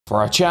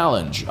For a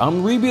challenge,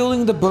 I'm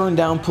rebuilding the burned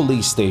down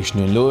police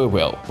station in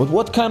Louisville. But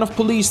what kind of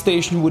police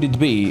station would it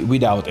be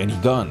without any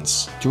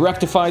guns? To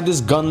rectify this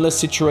gunless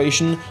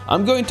situation,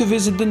 I'm going to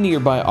visit the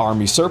nearby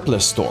army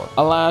surplus store.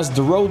 Alas,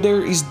 the road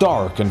there is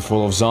dark and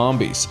full of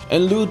zombies,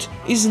 and loot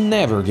is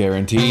never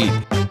guaranteed.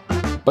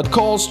 But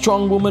call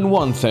strong woman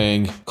one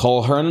thing,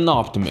 call her an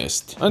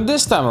optimist. And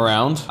this time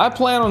around, I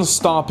plan on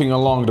stopping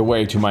along the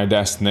way to my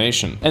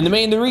destination. And the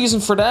main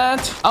reason for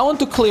that, I want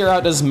to clear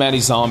out as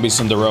many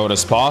zombies on the road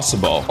as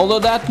possible. Although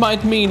that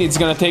might mean it's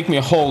gonna take me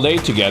a whole day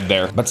to get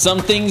there. But some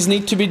things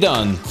need to be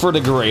done for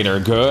the greater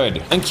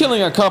good. And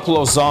killing a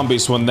couple of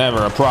zombies was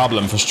never a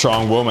problem for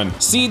strong woman.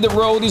 See, the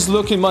road is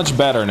looking much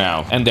better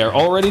now, and they're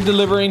already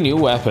delivering new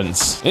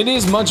weapons. It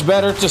is much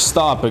better to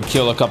stop and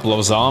kill a couple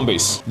of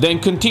zombies, than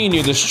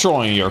continue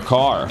destroying your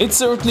car. It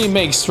certainly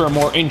makes for a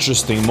more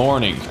interesting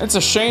morning. It's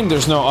a shame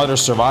there's no other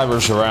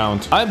survivors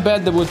around. I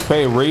bet that would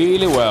pay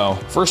really well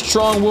for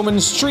strong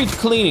woman's street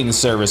cleaning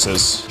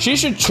services. She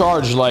should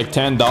charge like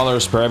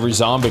 $10 per every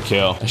zombie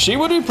kill. She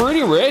would be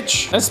pretty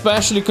rich,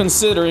 especially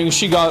considering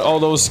she got all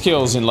those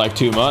kills in like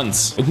 2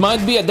 months. It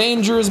might be a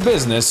dangerous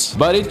business,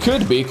 but it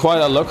could be quite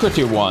a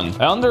lucrative one.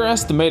 I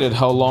underestimated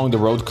how long the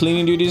road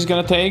cleaning duty is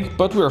gonna take,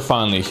 but we're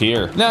finally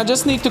here. Now I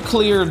just need to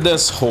clear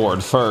this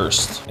horde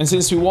first. And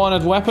since we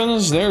wanted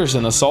weapons, there's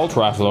an assault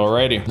rifle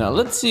already. Now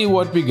let's see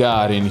what we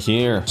got in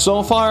here.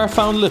 So far I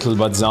found little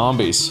but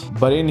zombies.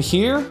 But in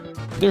here,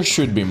 there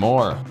should be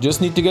more. Just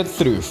need to get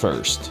through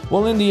first.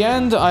 Well, in the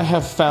end, I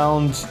have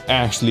found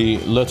actually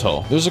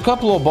little. There's a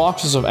couple of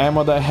boxes of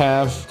ammo that I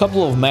have, a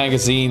couple of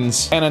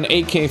magazines, and an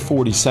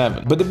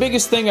AK-47. But the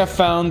biggest thing I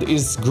found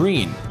is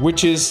green,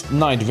 which is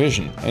night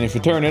vision. And if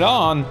you turn it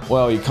on,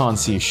 well, you can't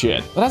see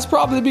shit. But that's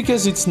probably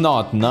because it's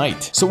not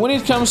night. So when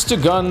it comes to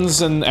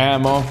guns and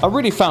ammo, I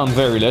really found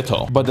very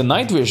little. But the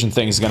night vision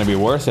thing is gonna be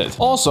worth it.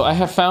 Also, I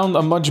have found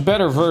a much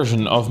better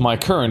version of my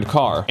current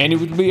car, and it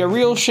would be a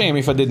real shame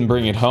if I didn't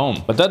bring it home.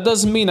 But that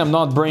doesn't mean I'm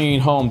not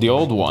bringing home the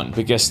old one,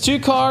 because 2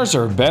 cars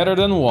are better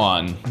than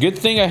 1. Good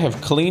thing I have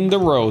cleaned the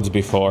roads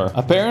before.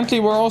 Apparently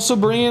we're also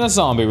bringing a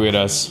zombie with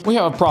us. We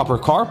have a proper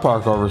car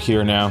park over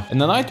here now, and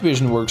the night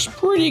vision works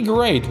pretty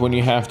great when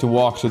you have to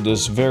walk through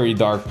this very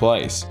dark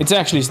place. It's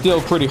actually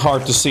still pretty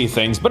hard to see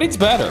things, but it's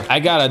better. I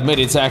gotta admit,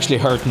 it's actually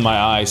hurting my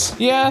eyes.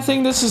 Yeah, I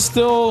think this is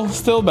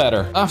still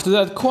better. After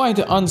that quite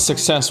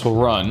unsuccessful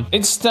run,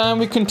 it's time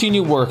we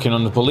continue working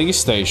on the police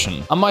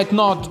station. I might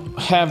not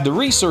have the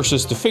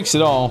resources to fix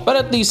it all, but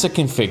at least I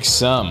can fix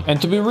some.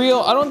 And to be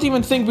real, I don't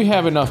even think we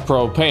have enough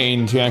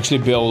propane to actually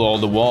build all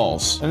the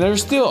walls. And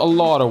there's still a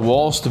lot of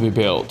walls to be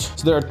built.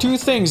 So there are 2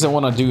 things I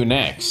want to do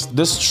next.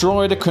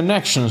 Destroy the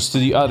connections to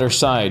the other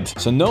side,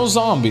 so no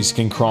zombies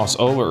can cross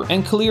over,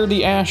 and clear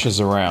the ashes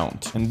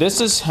around. And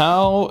this is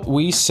how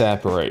we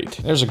separate.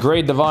 There's a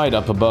great divide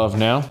up above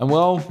now, and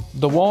well,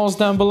 the walls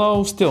down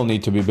below still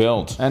need to be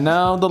built. And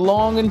now the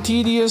long and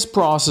tedious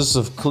process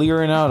of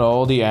clearing out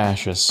all the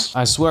ashes.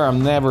 I swear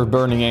I'm never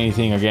burning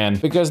anything again,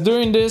 because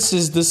doing this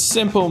is the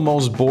simple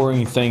most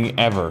boring thing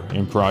ever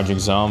in Project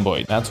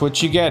Zomboid. That's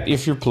what you get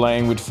if you're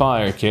playing with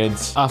fire,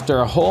 kids. After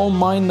a whole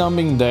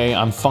mind-numbing day,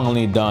 I'm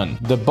finally done.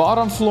 The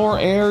bottom floor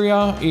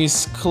area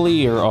is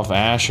clear of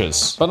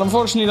ashes, but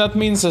unfortunately that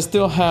means I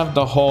still have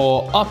the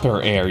whole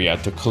upper area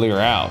to clear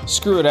out.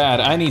 Screw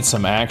that, I need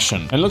some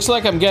action. And looks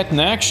like I'm getting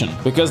action,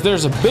 because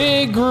there's a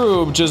big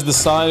group just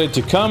decided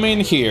to come in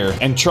here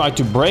and try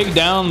to break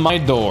down my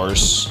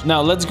doors.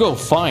 Now let's go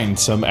find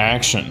some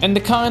action. And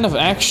the kind of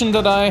action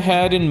that I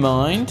had in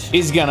mind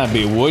is gonna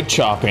be wood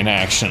chopping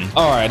action.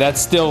 Alright,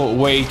 that's still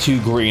way too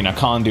green, I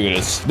can't do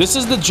this. This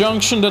is the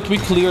junction that we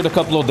cleared a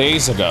couple of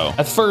days ago.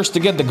 At first to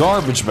get the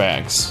garbage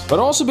bags, but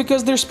also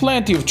because there's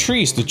plenty of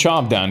trees to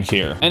chop down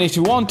here. And if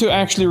you want to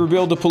actually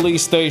rebuild the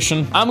police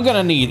station, I'm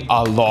gonna need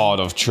a lot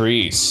of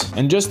trees.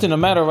 And just in a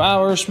matter of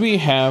hours, we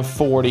have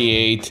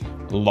 48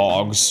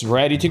 logs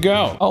ready to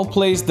go. I'll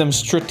place them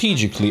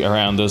strategically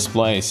around this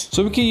place,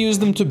 so we can use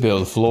them to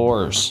build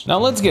floors. Now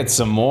let's get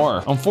some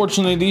more.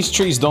 Unfortunately, these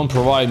trees don't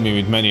provide me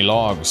with many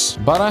logs,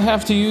 but I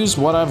have to use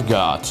what I've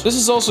got. This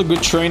is also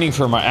good training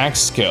for my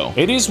axe skill.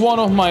 It is one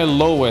of my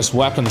lowest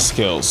weapon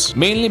skills,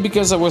 mainly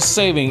because I was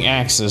saving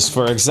axes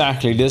for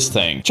exactly this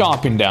thing,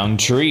 chopping down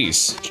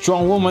trees.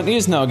 Strong woman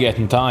is now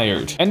getting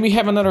tired, and we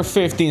have another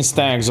 15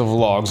 stacks of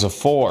logs of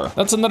 4.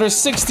 That's another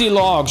 60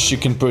 logs she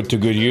can put to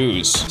good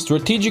use.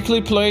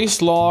 Strategically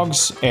place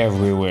logs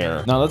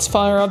everywhere. Now let's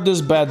fire up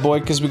this bad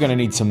boy, because we're gonna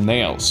need some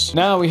nails.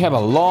 Now we have a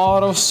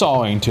lot of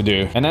sawing to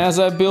do, and as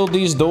I build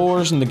these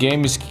doors and the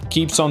game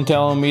keeps on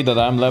telling me that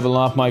I'm leveling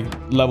up my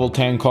level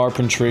 10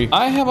 carpentry,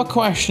 I have a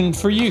question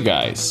for you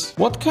guys.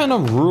 What kind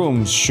of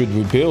rooms should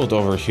we build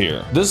over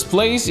here? This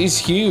place is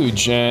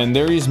huge and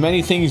there is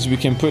many things we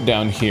can put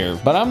down here,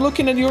 but I'm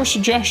looking at your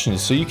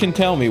suggestions, so you can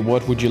tell me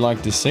what would you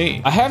like to see.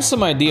 I have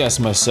some ideas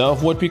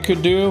myself what we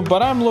could do,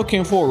 but I'm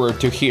looking forward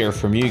to hear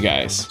from you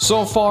guys.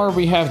 So far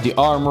we have the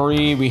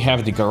armory, we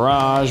have the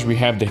garage, we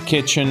have the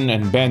kitchen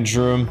and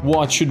bedroom.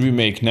 What should we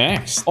make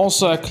next?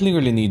 Also, I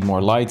clearly need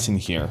more lights in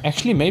here.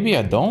 Actually, maybe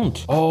I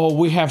don't. Oh,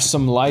 we have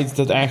some lights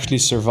that actually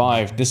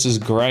survived. This is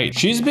great.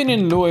 She's been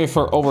in Louisville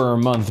for over a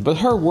month, but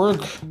her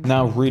work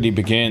now really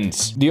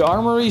begins. The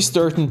armory is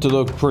starting to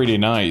look pretty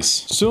nice.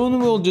 Soon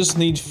we'll just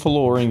need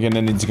flooring and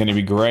then it's gonna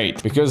be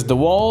great, because the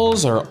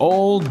walls are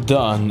all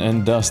done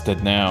and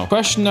dusted now.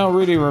 Question now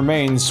really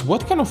remains,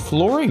 what kind of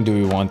flooring do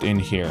we want in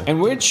here?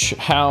 And which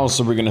house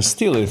are we gonna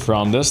steal it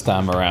from this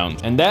time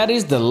around? And that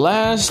is the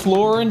last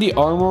floor in the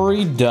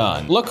armory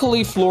done.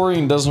 Luckily,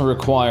 flooring doesn't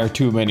require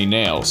too many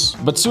nails,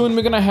 but soon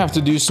we're gonna have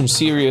to do some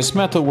serious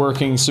metal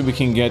working so we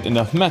can get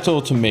enough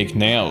metal to make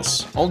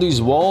nails. All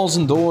these walls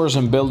and doors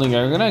and building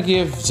are gonna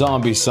give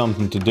zombies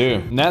something to do.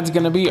 And that's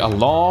gonna be a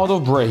lot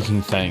of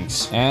breaking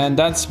things. And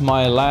that's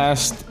my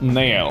last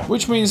nail,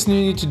 which means we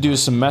need to do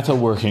some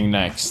metalworking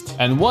next.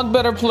 And what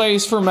better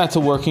place for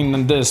metalworking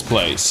than this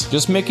place?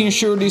 Just making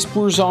sure these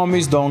poor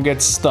zombies don't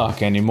get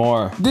stuck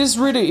anymore. This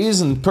really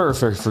isn't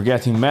perfect for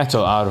getting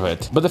metal out of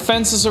it, but the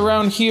fences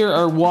around here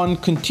are one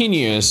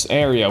continuous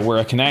area where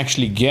I can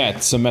actually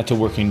get some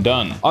metalworking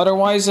done.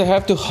 Otherwise, I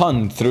have to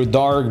hunt through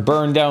dark,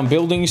 burned down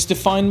buildings to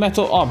find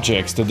metal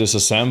objects to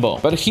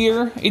disassemble. But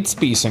here, it's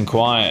peace and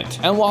quiet.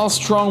 And while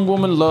strong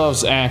woman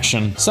loves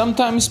action,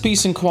 sometimes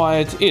peace and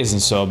quiet isn't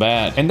so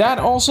bad. And that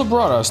also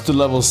brought us to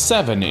level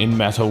 7 in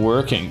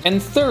metalworking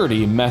and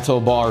 30 metal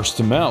bars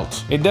to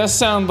melt. It does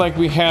sound like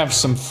we have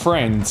some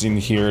friends in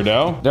here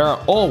though. There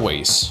are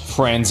always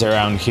friends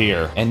around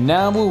here. And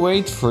now we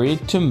wait for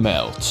it to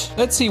melt.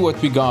 Let's see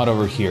what we got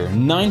over here.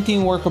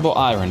 19 workable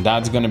iron,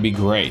 that's gonna be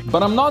great.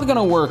 But I'm not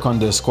gonna work on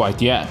this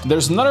quite yet.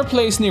 There's another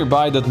place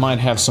nearby that might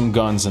have some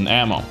guns and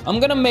ammo. I'm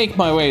gonna make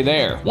my way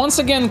there. Once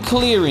again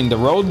clearing the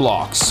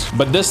roadblocks.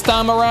 But this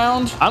time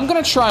around, I'm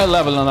gonna try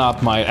leveling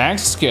up my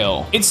axe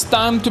skill. It's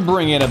time to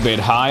bring it a bit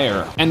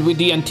higher. And with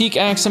the antique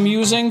axe I'm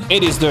using,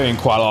 it is doing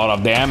quite a lot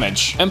of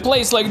damage. And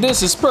place like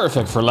this is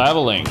perfect for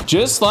leveling.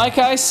 Just like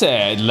I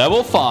said,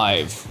 level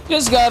 5.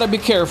 Just gotta be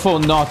careful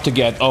not to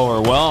get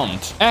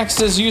overwhelmed.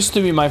 Axes used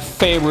to be my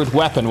favorite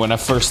weapon when I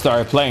first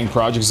started playing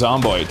Project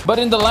Zomboid. But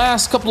in the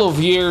last couple of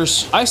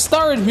years, I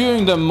started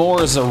viewing them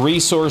more as a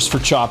resource for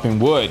chopping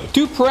wood.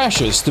 Too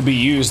precious to be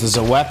used as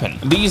a weapon.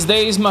 These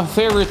days, my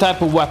favorite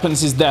type of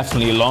weapons is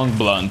definitely long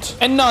blunt.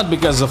 And not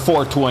because of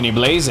 420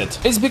 blaze it.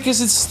 It's because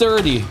it's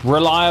sturdy,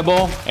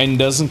 reliable, and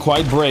doesn't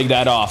quite break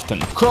that often.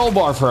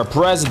 Crowbar for a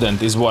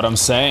president is what I'm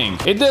saying.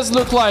 It does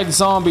look like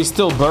zombies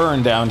still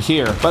burn down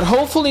here, but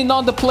hopefully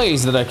not the place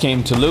that I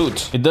came to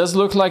loot. It does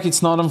look like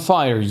it's not on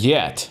fire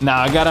yet. Now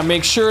I gotta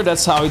make sure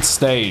that's how it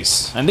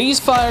stays. And these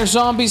fire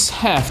zombies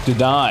have to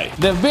die.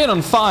 They've been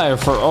on fire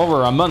for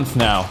over a month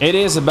now. It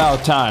is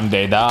about time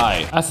they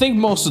die. I think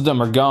most of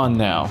them are gone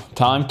now.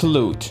 Time to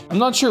loot. I'm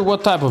not sure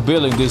what type of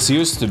building this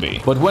used to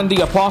be, but when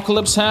the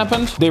apocalypse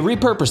happened, they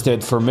repurposed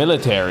it for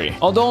military.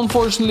 Although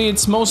unfortunately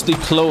it's mostly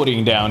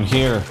clothing down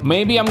here.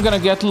 Maybe I'm gonna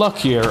get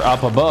luckier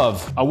up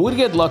above. I would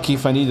get lucky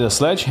if I needed a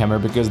sledgehammer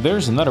because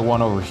there's another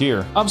one over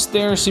here.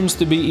 Upstairs seems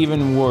to be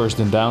even worse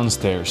than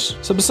downstairs.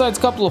 So besides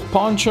a couple of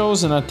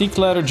ponchos and a teak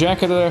leather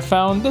jacket that I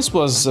found, this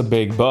was a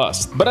big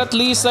bust. But at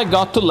least I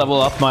got to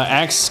level up my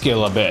axe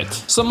skill a bit.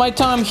 So my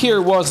time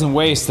here wasn't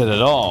wasted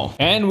at all.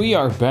 And we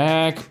are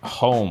back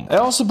home. I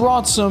also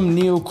brought some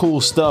new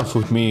cool stuff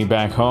with me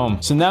back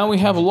home. So now we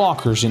have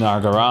lockers in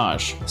our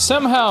garage.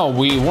 Somehow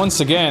we once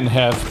again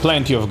have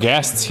plenty of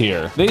guests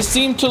here. They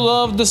seem to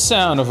love the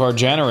sound of our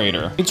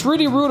generator. It's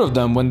really rude of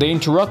them when they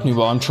interrupt me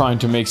while I'm trying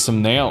to make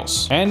some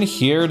nails. And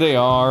here they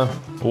are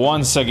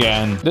once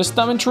again. This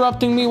time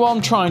interrupting me while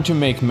I'm trying to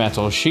make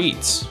metal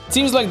sheets. It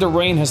seems like the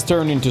rain has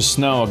turned into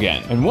snow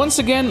again. And once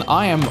again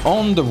I am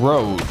on the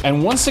road.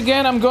 And once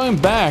again I'm going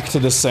back to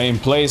the same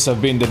place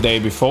I've been the day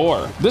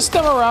before. This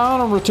time around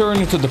I'm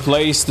returning to the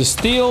place to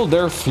steal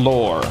their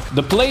floor.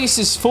 The place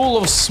is full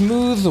of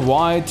smooth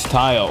white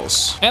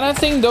tiles. And I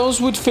think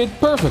those would fit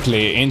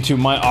perfectly into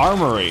my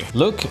armory.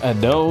 Look at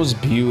those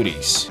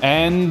beauties.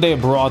 And they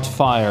brought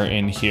fire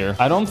in here.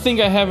 I don't think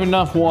I have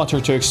enough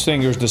water to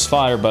extinguish this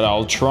fire, but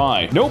I'll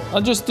try. Nope,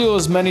 I'll just steal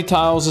as many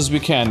tiles as we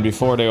can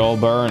before they all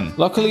burn.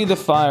 Luckily the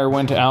fire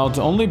went out,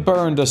 only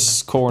burned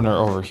this corner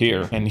over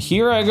here. And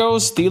here I go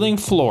stealing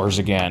floors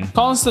again.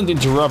 Constant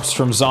interrupts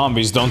from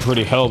zombies don't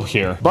really help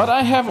here. But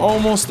I have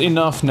almost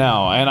enough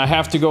now and I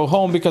have to go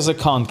home because I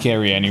can't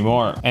carry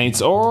anymore. And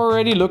it's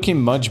already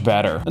looking much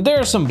better. And there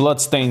are some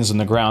blood stains on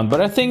the ground, but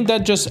I think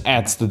that just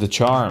adds to the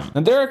charm.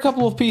 And there are a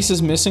couple of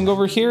pieces missing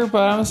over here,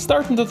 but I'm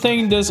starting to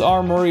think this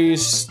armory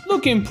is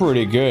looking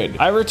pretty good.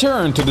 I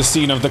return to the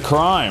scene of the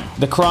crime.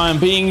 The crime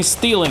being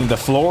stealing the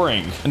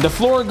flooring. And the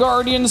floor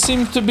guardian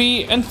seems to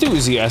be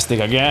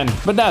enthusiastic again.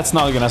 But that's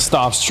not gonna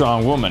stop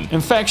strong woman.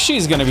 In fact,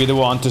 she's gonna be the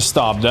one to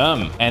stop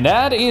them. And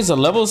that is a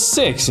level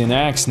 6 in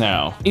axe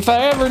now. If I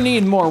ever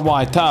need more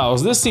white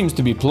tiles, this seems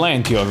to be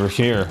plenty over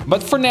here.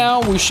 But for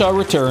now, we shall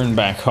return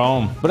back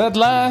home. But at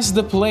last,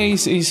 the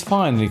place is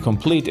finally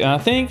complete and I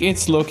think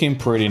it's looking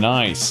pretty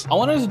nice. I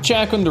wanted to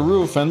check on the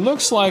roof and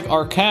looks like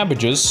our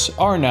cabbages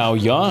are now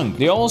young.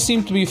 They all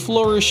seem to be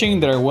flourishing,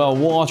 they're well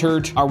watered,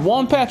 ordered. Our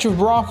one patch of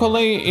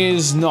broccoli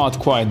is not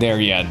quite there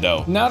yet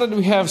though. Now that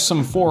we have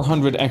some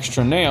 400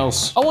 extra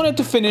nails, I wanted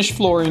to finish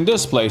flooring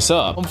this place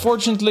up.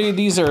 Unfortunately,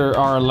 these are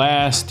our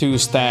last 2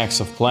 stacks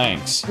of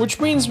planks, which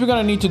means we're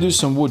gonna need to do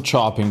some wood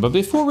chopping. But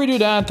before we do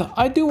that,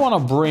 I do want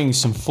to bring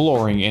some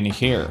flooring in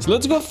here. So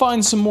let's go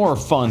find some more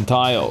fun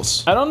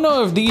tiles. I don't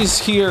know if these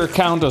here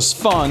count as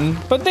fun,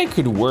 but they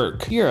could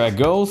work. Here I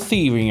go,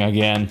 thieving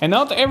again. And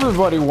not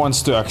everybody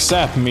wants to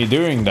accept me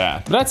doing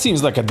that. That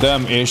seems like a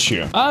dumb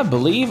issue. I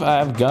believe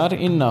I've got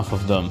enough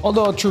of them.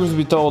 Although, truth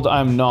be told,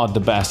 I'm not the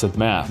best at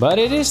math. But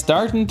it is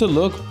starting to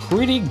look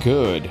pretty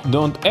good.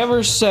 Don't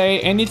ever say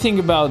anything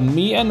about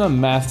me and my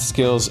math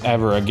skills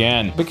ever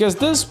again, because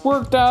this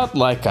worked out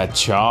like a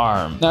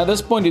charm. Now at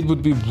this point it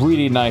would be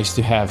really nice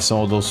to have some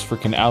of those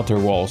freaking outer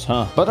walls,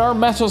 huh? But our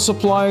metal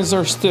supplies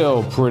are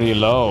still pretty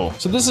low,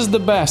 so this is the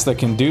best I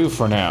can do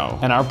for now.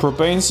 And our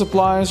propane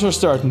supplies are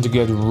starting to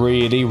get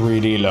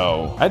really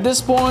low. At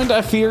this point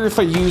I fear if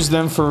I use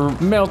them for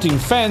melting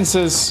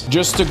fences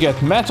just to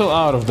get metal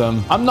out of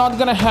them, I'm not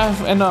gonna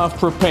have enough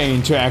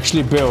propane to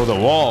actually build the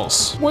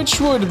walls, which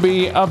would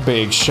be a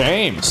big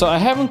shame. So I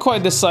haven't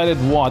quite decided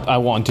what I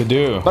want to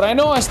do, but I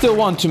know I still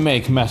want to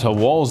make metal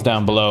walls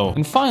down below.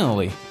 And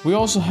finally, we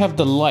also have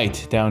the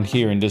light down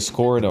here in this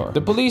corridor.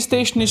 The police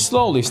station is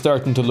slowly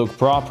starting to look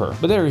proper,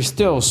 but there is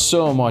still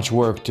so much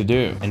work to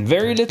do and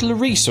very little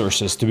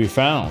resources to be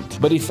found.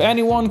 But if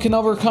anyone can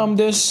overcome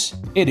this,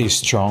 it is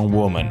Strong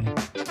Woman.